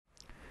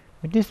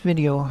With this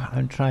video,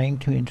 I'm trying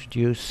to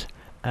introduce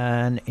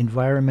an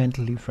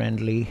environmentally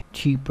friendly,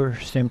 cheaper,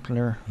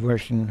 simpler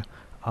version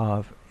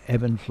of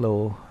ebb and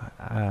flow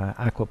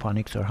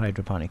aquaponics or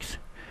hydroponics.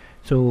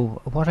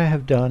 So what I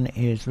have done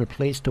is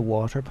replace the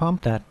water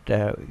pump that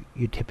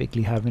you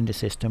typically have in the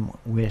system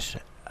with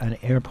an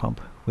air pump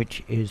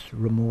which is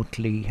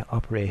remotely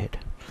operated.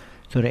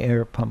 So the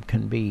air pump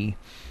can be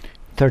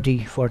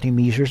 30-40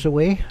 meters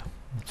away,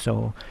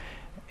 so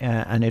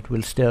and it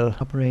will still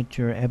operate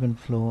your ebb and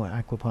flow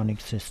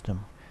aquaponics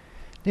system.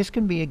 This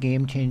can be a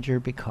game changer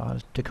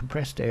because the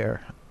compressed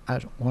air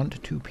at 1 to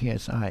 2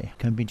 psi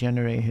can be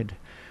generated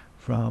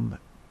from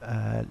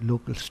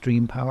local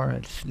stream power,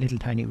 a little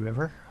tiny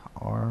river,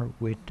 or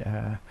with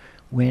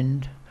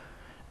wind,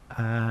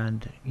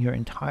 and your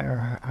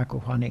entire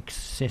aquaponics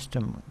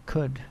system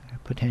could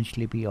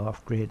potentially be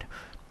off-grid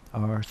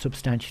or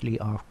substantially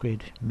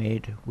off-grid,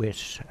 made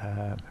with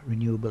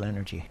renewable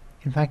energy.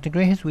 In fact, the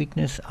greatest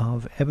weakness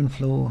of ebb and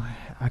flow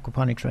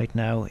aquaponics right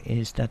now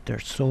is that they're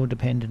so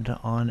dependent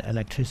on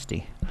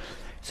electricity.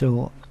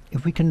 So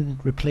if we can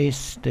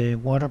replace the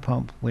water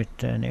pump with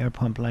an air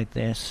pump like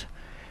this,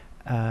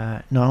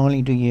 not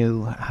only do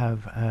you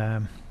have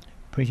a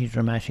pretty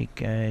dramatic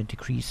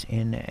decrease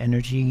in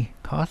energy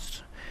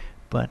costs,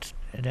 but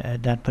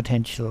that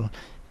potential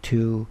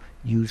to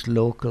use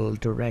local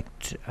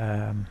direct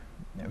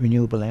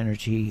renewable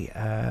energy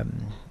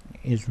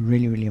is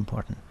really, really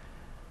important.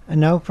 And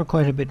now for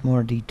quite a bit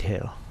more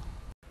detail.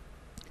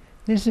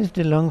 This is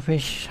the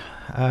lungfish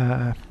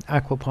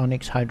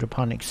aquaponics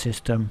hydroponics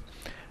system,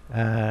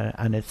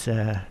 and it's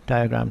a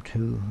diagram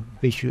to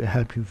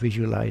help you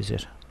visualize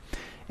it.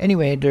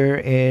 Anyway, there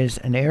is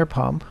an air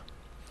pump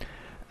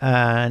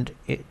and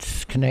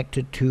it's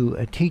connected to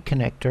a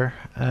T-connector,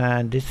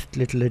 and this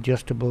little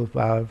adjustable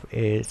valve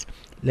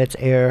lets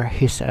air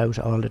hiss out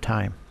all the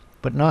time,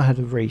 but not at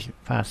a very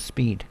fast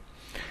speed.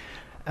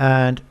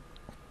 And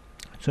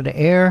so the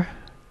air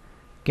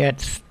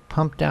gets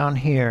pumped down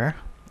here,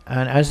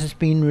 and as it's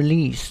being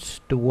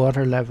released, the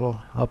water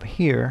level up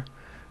here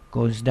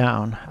goes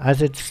down.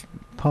 As it's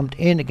pumped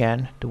in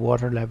again, the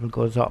water level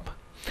goes up,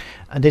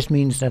 and this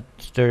means that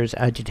there's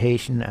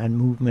agitation and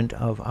movement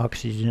of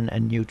oxygen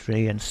and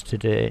nutrients to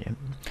the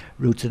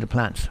roots of the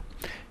plants.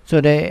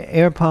 So the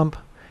air pump,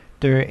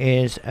 there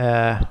is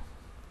a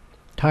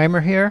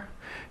timer here,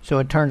 so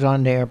it turns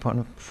on the air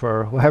pump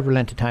for whatever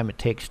length of time it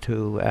takes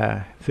to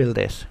fill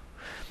this,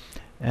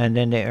 and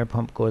then the air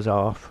pump goes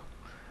off.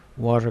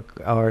 Water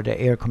or the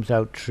air comes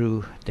out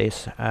through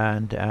this,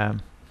 and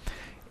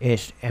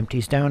it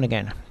empties down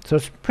again. So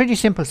it's a pretty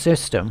simple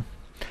system,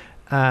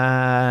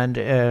 and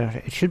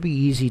it should be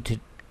easy to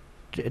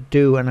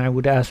do, and I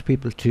would ask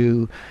people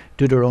to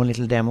do their own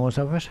little demos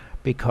of it,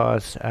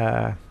 because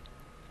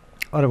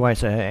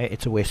otherwise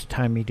it's a waste of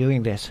time me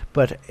doing this.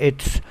 But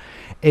it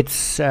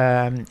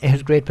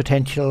has great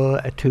potential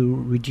to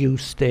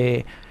reduce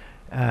the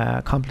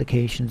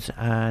complications,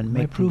 and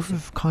my proof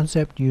of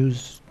concept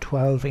used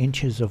 12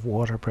 inches of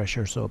water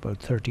pressure, so about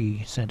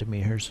 30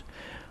 centimeters.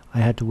 I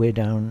had to weigh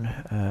down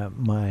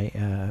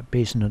my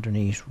basin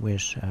underneath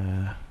with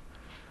a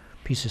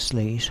piece of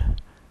slate,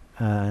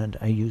 and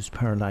I used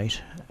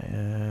perlite.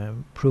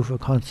 Proof of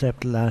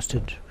concept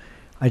lasted,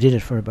 I did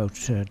it for about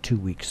 2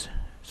 weeks,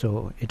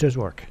 so it does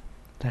work.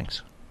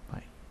 Thanks.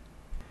 Bye.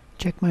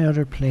 Check my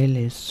other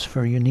playlists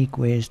for unique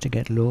ways to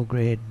get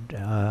low-grade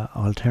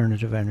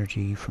alternative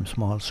energy from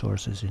small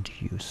sources into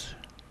use.